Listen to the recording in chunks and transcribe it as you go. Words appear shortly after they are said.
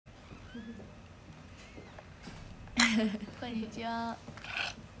こんにちは。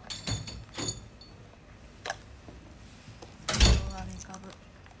今日はメカブ。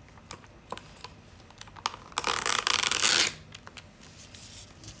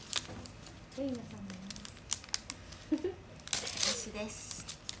ユイナさんも私です。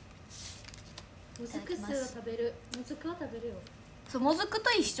もずく酢を食べる。もずくは食べるよ。そう、もずくと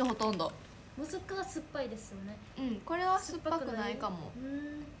一緒ほとんど。もずくは酸っぱいですよね。うん、これは酸っぱくないかも。う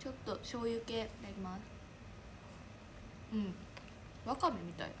ん。ちょっと醤油系いただきます。うん。わかめ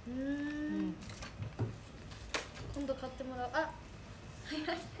みたい。うん。今度買ってもらう。あ、はい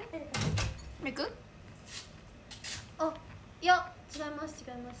はい。めく？あ、いや違います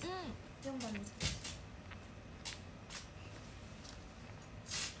違います。うん。4番です。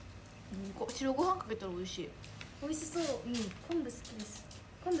白ご飯かけたら美味しい。美味しそう。うん。昆布好きです。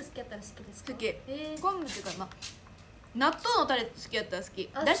昆布好きやったら好きですか？好き。昆布っていうか、まあ納豆のタレ好きやったら好き。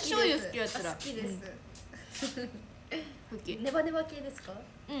だし醤油好きやったら好きです。好き。ネバネバ系ですか？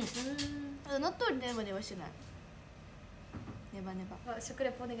うん。納豆にネバネバしてない。ネバネバ。あ、食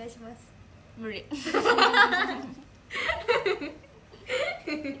レポお願いします。無理。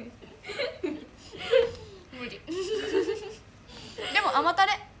無理。でも甘タ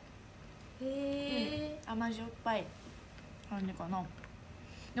レ。へえ。甘じょっぱい感じかな。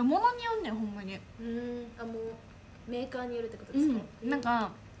でも物によんねん、ほんまに。あ、もうメーカーによるってことですか？なん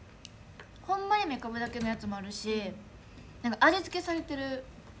かほんまにめかぶだけのやつもあるし、なんか味付けされてる、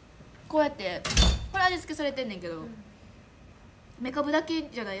こうやってこれ味付けされてんねんけど、めかぶだけ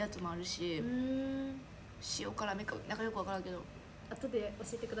じゃないやつもあるし、塩辛めかぶなんかよく分からんけど、後で教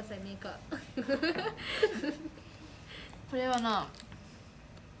えてくださいメーカー。これはな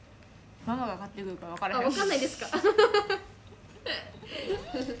ママが買ってくるから分からへん。分かんないですか？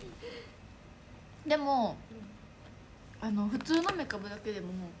でも普通のめかぶだけでも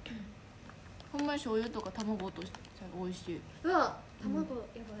もうほんまに醤油とか卵として美味しい。うわ、卵や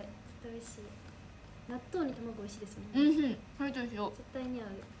ばい、絶対美味しい。納豆に卵美味しいですもんね。それと一緒。絶対に合う。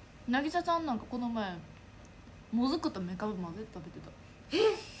渚さんなんかこの前もずくとめかぶ混ぜて食べてた。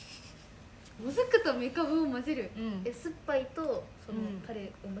もずくとめかぶを混ぜる。酸っぱいとそのタレ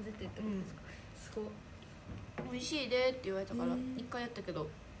を混ぜてってことですか？すごい。美味しいでって言われたから一回やったけど、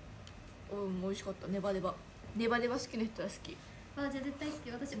美味しかった。ネバネバネバネバ好きな人は好き。あ、じゃあ絶対好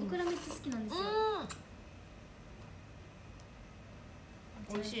き。私オクラめっちゃ好きなんですよ。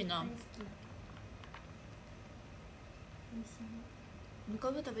美味しいな。め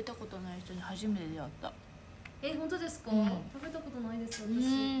かぶ食べたことない人に初めて出会った。本当ですか？食べたことないです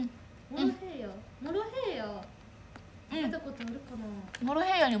私。モロヘイヤ食べたことあるかな？モロ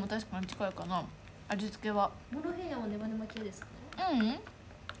ヘイヤにも確かに近いかな、味付けは。モロヘイヤはネバネバ系ですか？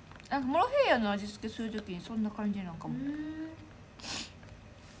なんかモロヘイヤの味付けするときにそんな感じなんかも。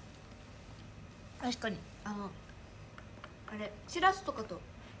確かにあれしらすとかと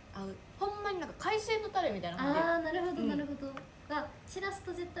合う。ほんまになんか海鮮のタレみたいな感じ。ああ、なるほどなるほど。しらす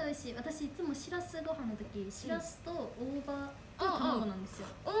と絶対美味しい。私いつもしらすご飯の時しらすと大葉と卵なんですよ。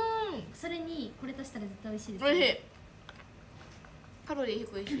それにこれ足したら絶対美味しいです。美味しい。カロリー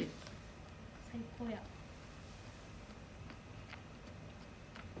低いし最高や。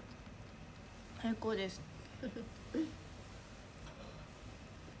最高です。健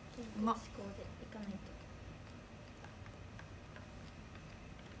康志向でいかないと。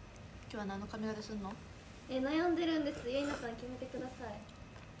今日は何の髪型すんの？悩んでるんです。ゆいなさん決めてください。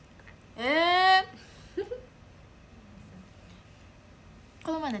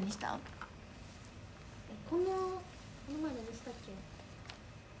この前何した？この前何したっけ？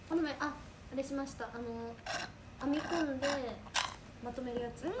この前あれしました。編み込んでまとめるや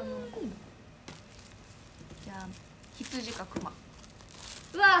つ。じゃあ羊か熊。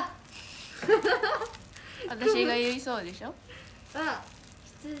うわ私が言いそうでしょ。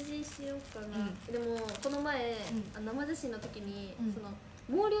羊しようかな。でもこの前生写真の時にその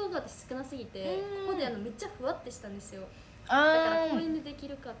毛量が私少なすぎて、ここでめっちゃふわってしたんですよ。だからこれででき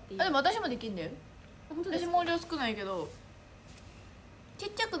るかっていう。でも私もできんだよ。私本当ですか？毛量少ないけどち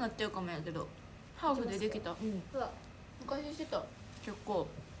っちゃくなっちゃうかもやけどハーフでできた。昔してた。結構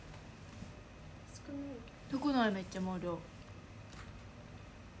少ないめっちゃ毛量。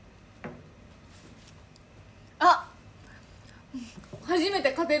初め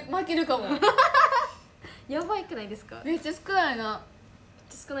て負けるかも。やばいくないですか？めっちゃ少ないな。めっ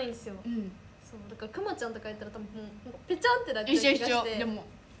ちゃ少ないんですよ。そうだからくまちゃんとかやったら多分ペチャンってなっちゃう気がして。一緒でも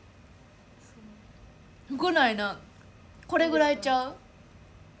少ないな。これぐらいちゃう？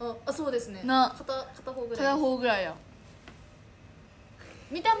そうですね。な片方ぐらい。片方ぐらいや。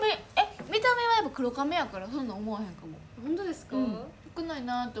見た目はやっぱ黒髪やからそんな思わへんかも。本当ですか？少ない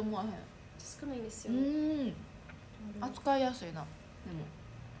なって思わへん。少ないんですよ。扱いやすいな。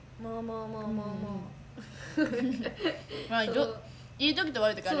でもまあまあまあまあまあまあいい時と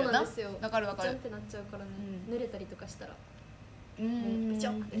悪い時あるよな。そうなんですよ。わかるわかる。ジャンってなっちゃうからね、濡れたりとかしたら一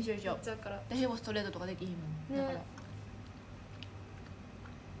緒一緒。なっちゃうから。私もストレートとかできひんもんだから。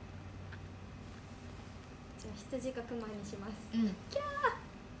じゃあ羊がクマにします。キャー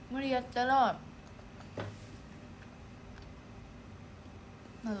無理やったら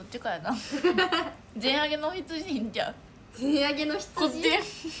まあどっちかやな。前上げの羊いいんじゃん。前上げの羊こっち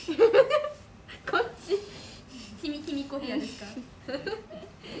こっちひみこ部屋ですか？あ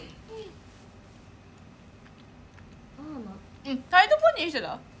サイドポニーして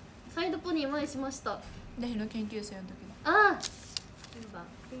た。サイドポニー前しました。私の研究生の時の。ああ、そうだ、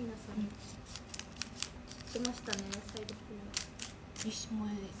ゆいなさんしてましたね、サイドポニー。よし、もう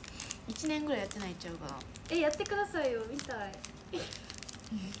1年ぐらいやってないっちゃうかな。やってくださいよ、見たい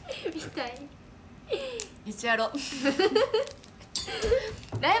見たい。いつやろ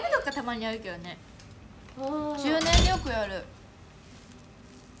ライブとかたまにやるけどね。周年でよくやる。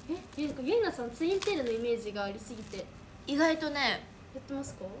ゆいなさんツインテールのイメージがありすぎて。意外とね、やってま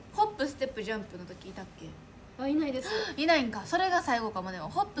すか？ホップステップジャンプの時いたっけ？いないです。いないんか。それが最後かも。でも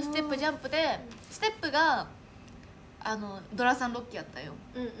ホップステップジャンプでステップがドラさんロッキーやったよ。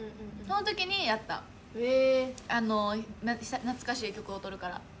その時にやった。懐かしい曲を踊るか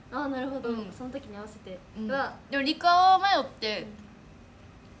ら。ああ、なるほど、その時に合わせて。でもリカを迷って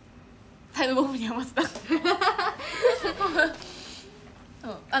タイムボムに合わせた。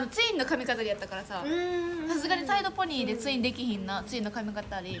ツインの髪飾りやったからさ、さすがにサイドポニーでツインできひんな。ツインの髪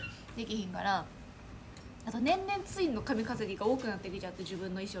飾りできひんから、あと年々ツインの髪飾りが多くなってきちゃって、自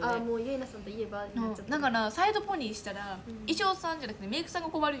分の衣装で。もうゆいなさんといえばになっちゃった。だからサイドポニーしたら衣装さんじゃなくてメイクさんが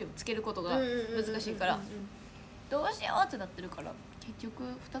困るよ。つけることが難しいからどうしようってなってるから、結局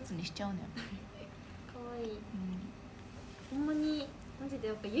2つにしちゃうねん。かわいい。ほんまにマジで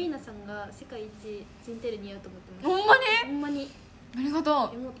やっぱゆいなさんが世界一ツインテール似合うと思ってます。ほんまに？ほんまにありがとう。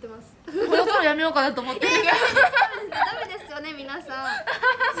思ってます。この頃やめようかなと思ってる。ダメですよね、皆さん。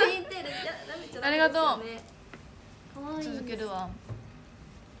ツインテールダメじゃダメですよね。ありがとう。かわいい。続けるわ。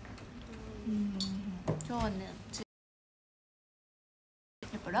今日はね、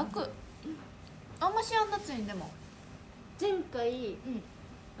やっぱ楽。あんましやんな。ついにでも前回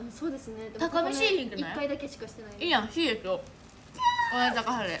そうですね。高めしいひんくない？1回だけしかしてない。いいやん、シーと同じ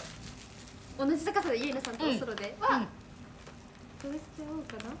高さで。同じ高さでゆいなさんとおソロで。どうしちゃおう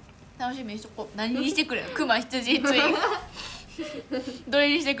かな。楽しみにしとこう。何にしてくれる？クマ、羊、ツイン。ど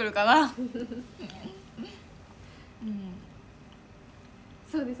れにしてくるかな。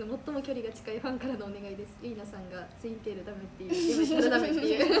そうです。最も距離が近いファンからのお願いです。ゆいなさんがツインテールダメっていう、今言ったらダメって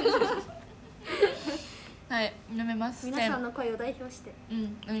いう。はい、飲めます。皆さんの声を代表して。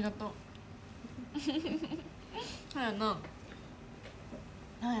ありがとう。そうやな。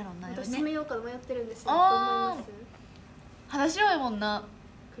なんやろな。私締めようか迷ってるんですよ。肌白いもんな。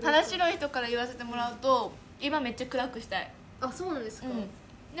肌白い人から言わせてもらうと、今めっちゃ暗くしたい。あ、そうなんですか。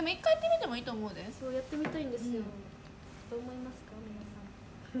でも一回やってみてもいいと思うで。そうやってみたいんですよ。どう思いますか、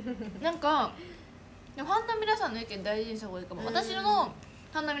皆さん。なんかファンの皆さんの意見大事にした方がいいかも。私の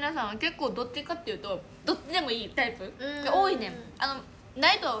ファンの皆さんは結構どっちかっていうとどっちでもいいタイプが多いねん。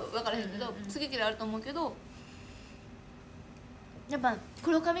ないとは分からへんけど、好き嫌いあると思うけど、やっぱ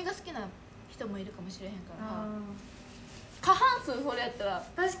黒髪が好きな人もいるかもしれへんから、過半数それやったら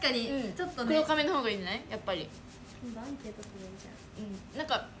確かにちょっとね、黒髪の方がいいんじゃない？やっぱりアンケートするんじゃん。なん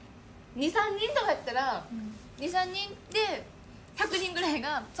か 2,3 人とかやったら、2,3 人で100人ぐらい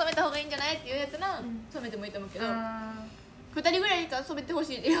が染めた方がいいんじゃないっていうやつら染めてもいいと思うけど、2人ぐらいから染めてほ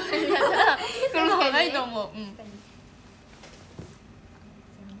しいって言われるやったらその方がいいと思う。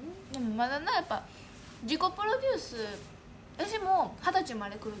でもまだな、やっぱ自己プロデュース、私も20歳ま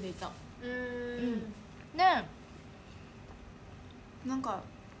で黒でいた。ねえ、なんか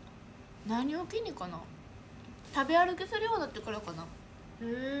何を機にかな、食べ歩きするようになってからかな。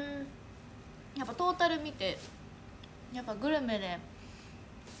やっぱトータル見て、やっぱグルメで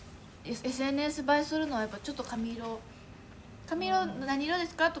SNS 映えするのはやっぱちょっと髪色何色で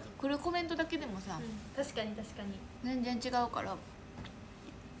すかとか来るコメントだけでもさ、確かに確かに全然違うから、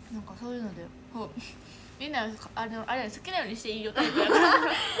なんかそういうのでみんなあれ好きなようにしていいよタイプやから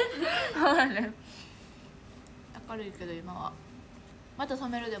そうだね。明るいけど今はまた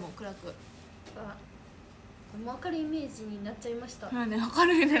染めるでも暗く。もう明るいイメージになっちゃいました。ね、明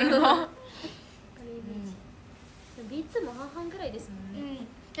るいね今。明るいイメージ。B2 も半々ぐらいですもんね。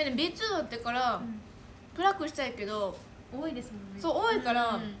でね B2 だってから暗くしたいけど多いですもんね。そう多いか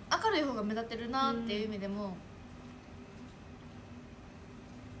ら明るい方が目立ってるなっていう意味でも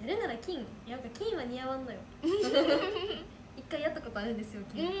やるなら金、なんか金は似合わんのよ一回やったことあるんですよ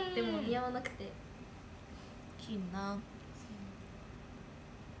金、でも似合わなくて。金な、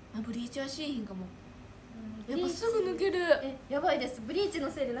ブリーチはしーひんかも。やっぱすぐ抜ける。やばいです。ブリーチ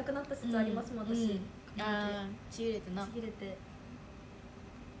のせいでなくなった説ありますもん、私。ああ、ちぎれてな。ちぎれて。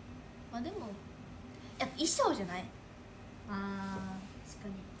まあでもやっぱ衣装じゃない。ああ、確か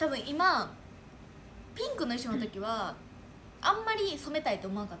に。多分今ピンクの衣装の時はあんまり染めたいと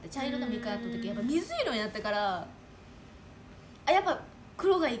思わなかった。茶色の3回やった時やっぱ水色になってから、あ、やっぱ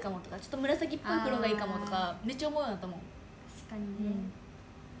黒がいいかもとか、ちょっと紫っぽい黒がいいかもとかめっちゃ思うようになったもん。確かにね、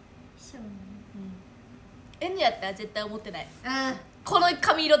衣装ね。N やったら絶対思ってない。あ、この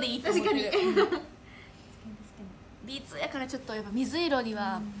髪色でいいと思ってる。確かに確かに。 B2 やからちょっとやっぱ水色に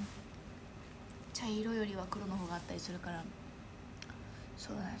は茶色よりは黒の方があったりするから、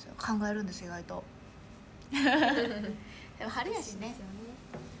そうなんですよ、考えるんですよ意外とでも春やしね。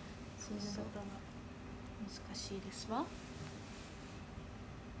そうそう、難しいですわ。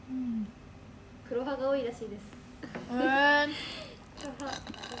黒派が多いらしいです。黒派が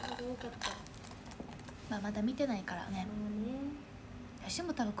多かった。まあまだ見てないからね。私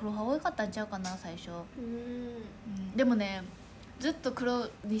も多分黒派多かったんちゃうかな最初。でもね、ずっと黒っ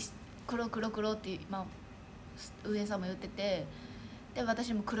て、まあ上さんも言ってて、で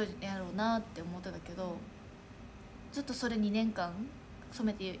私も黒やろうなって思ってたけど、ずっとそれ2年間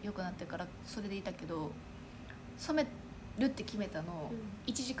染めてよくなってからそれでいたけど、染めるって決めたの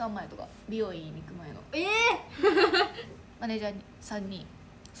1時間前とか、美容院に行く前のマネージャーさんに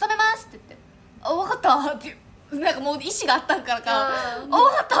「染めます」って言って「あ、分かった」ってなんかもう意思があったからか「あ、分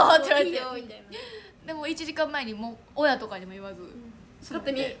かった」って言われて、でも1時間前にもう親とかにも言わず勝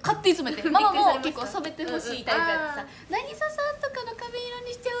手に染めて、ママも結構染めてほしいタイプやってさ「渚さんとかの髪色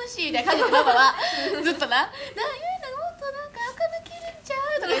にしてほしい」みたいな感じでママはずっとな「ゆいなもっとなんか垢抜けるんちゃ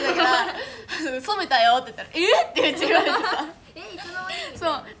う?」とか言いながら「染めたよ」って言ったら「えっ?」ってめっちゃ言われてさいつの間に。そ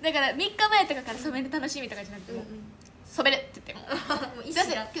うだから3日前とかから染める楽しみとかじゃなくても染めるって言っても「今日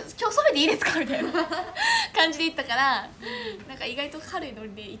染めていいですか?」みたいな感じで言ったから、なんか意外と軽いノ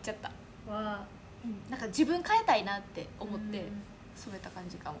リで言っちゃった。なんか自分変えたいなって思って染めた感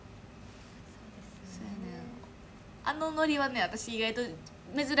じかも。そうやね、あのノリはね、私意外と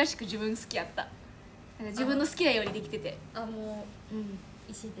珍しく自分好きやった。なんか自分の好きなようにできてて、もう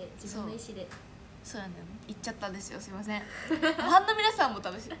意思で、自分の意思で。そうやね、言っちゃったんですよ、すいませんファンの皆さんも多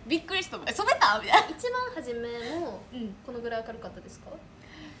分びっくりしたもん、染めたみたいな。一番初めもこのぐらい明るかったですか？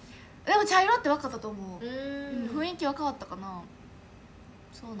でも茶色って分かったと思う。雰囲気は変わったかな。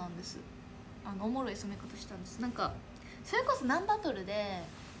そうなんです。おもろい染め方したんです。なんかそれこそナンバトルで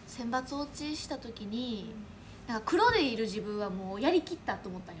選抜落ちした時に、なんか黒でいる自分はもうやりきったと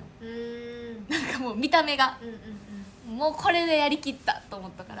思ったんよ。なんかもう見た目がもうこれでやりきったと思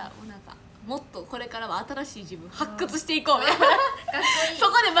ったから、もうなんかもっとこれからは新しい自分発掘していこうみたいなそ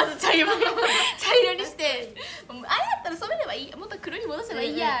こでまず茶色にしてあれやったら染めればいい、もっと黒に戻せば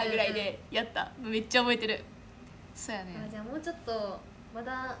いいやぐらいでやった。めっちゃ覚えてる。そうやね。じゃあもうちょっとま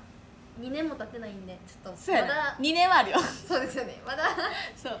だ2年も経ってないんで、ちょっとそうやな、2年はあるよそうですよね、まだ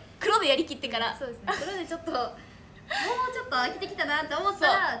そう、黒でやりきってから。そうですね、黒でちょっともうちょっと飽きてきたなって思った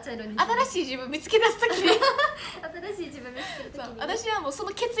ら茶色に。新しい自分見つけ出す時に新しい自分見つける時に。私はもうそ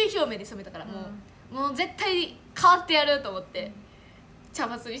の決意表明で染めたから、もう絶対変わってやると思って茶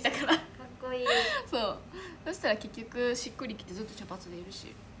髪にしたから。かっこいい。そう、そしたら結局しっくりきてずっと茶髪でいる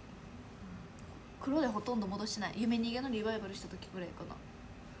し、黒でほとんど戻してない。夢逃げのリバイバルした時ぐらいか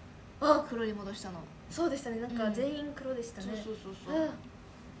な、黒に戻したの。そうでしたね、なんか全員黒でしたね。そう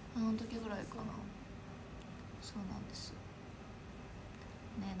あの時ぐらいかな。そうなんです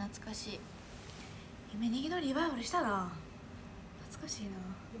ね。懐かしい。夢逃げのリバイバルしたな。懐かしいな。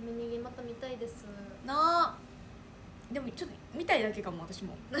夢逃げまた見たいですなあ。でもちょっと見たいだけかも私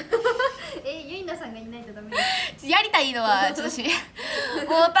もゆいなさんがいないとダメです。やりたいのは私もう体力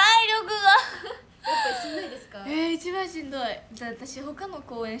がやっぱりしんどいですか？一番しんどい。私他の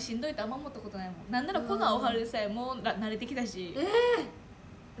公演しんどいとあんま思ったことないもん。なんならこの青春でさえもう慣れてきたし。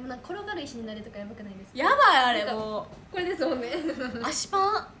でもなんか転がる石になるとかやばくないですか？やばい、あれもうこれですもんね足パン、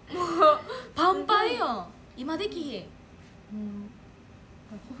もうパンパンよ今できひん。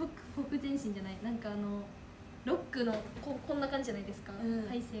ほふ前進じゃない、なんかロックのこんな感じじゃないですか、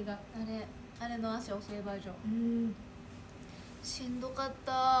体勢が。あれの足遅いバージョン。しんどかっ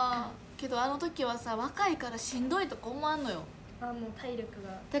たけど、あの時はさ若いからしんどいとか思わんのよ。もう体力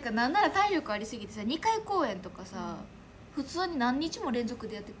が。だからなんなら体力ありすぎてさ、2回公演とかさ、普通に何日も連続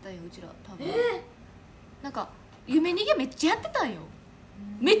でやってたんよ、うちら多分。なんか夢逃げめっちゃやってたんよ。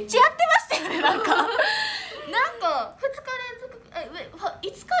めっちゃやってましたよね。なんか2日連続5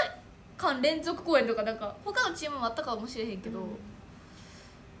日間連続公演とかなんか他のチームもあったかもしれへんけど、なん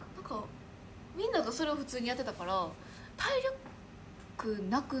かみんながそれを普通にやってたから体力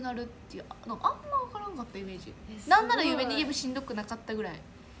なくなるっていうなんかあんま分からんかったイメージ。なんなら夢逃げ部しんどくなかったぐらい。や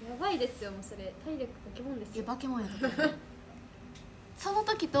ばいですよもうそれ体力バケモンですよ。いやバケモンやったねその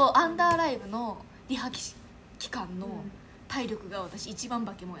時とアンダーライブのリハ期間の体力が私一番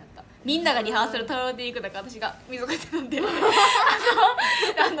バケモンやった。みんながリハーサル頼んでいく中私が溝かってなんで舞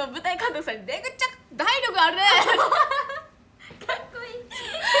台監督さんに「出口ちゃん体力あるね」かっこいい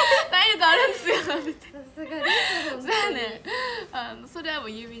体力あるんですよってさすがですそうやねそれはも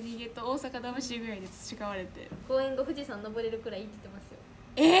う夢逃げと大阪魂ぐらいで培われて公演後富士山登れるくらいいいって言ってますよ。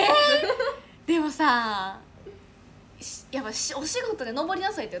でもさやっぱお仕事で登り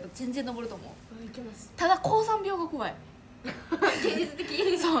なさいって言うと全然登ると思う。いけます。ただ高山病が怖い現実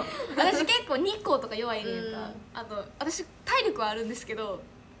的そう私結構日光とか弱いねんか。私体力はあるんですけど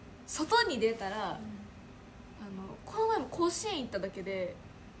外に出たら、この前も甲子園行っただけで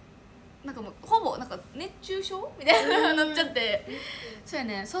なんかもうほぼなんか熱中症みたいななっちゃって、そうや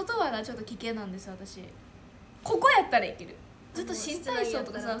ね外はなちょっと危険なんです私。ここやったらいける。ずっと新体操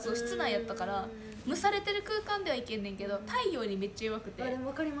とかさそう室内やったから蒸されてる空間ではいけんねんけど太陽にめっちゃ弱くて。あれ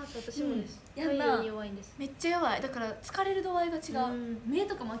分かります私もです、やんな太陽に弱いんです。めっちゃ弱い。だから疲れる度合いが違う。目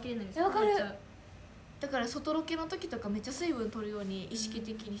とかも開けれないんですよ。わかる。だから外ロケの時とかめっちゃ水分取るように意識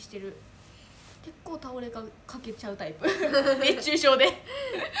的にしてる。結構倒れかけちゃうタイプ熱中症で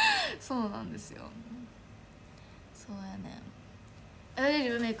そうなんですよ。そうやね。大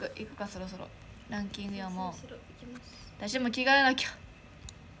丈夫メイク行くかそろそろ。ランキングよもう私も着替えなきゃ。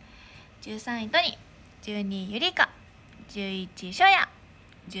13位トニー、12位ゆりか、11位しょや、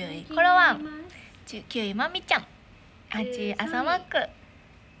10位コロワン、9位まみちゃん、8位あさまっく、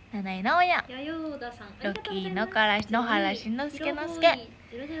7位なおや、6位野原しんのすけのすけ、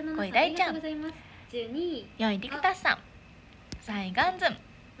5位大ちゃん、4位りくたさん、3位ガンズン、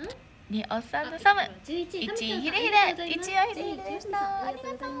2位おっさんのサム、1位ひでひで、1位はひでひででした。ありが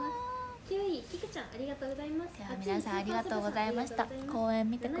とう。9位キクちゃんありがとうございます。では皆さんありがとうございました。公演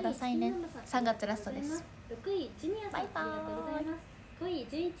見てくださいね。3月ラストです。6位ジュニアさんありがとうございます。5位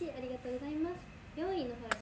11ありがとうございます。4位野原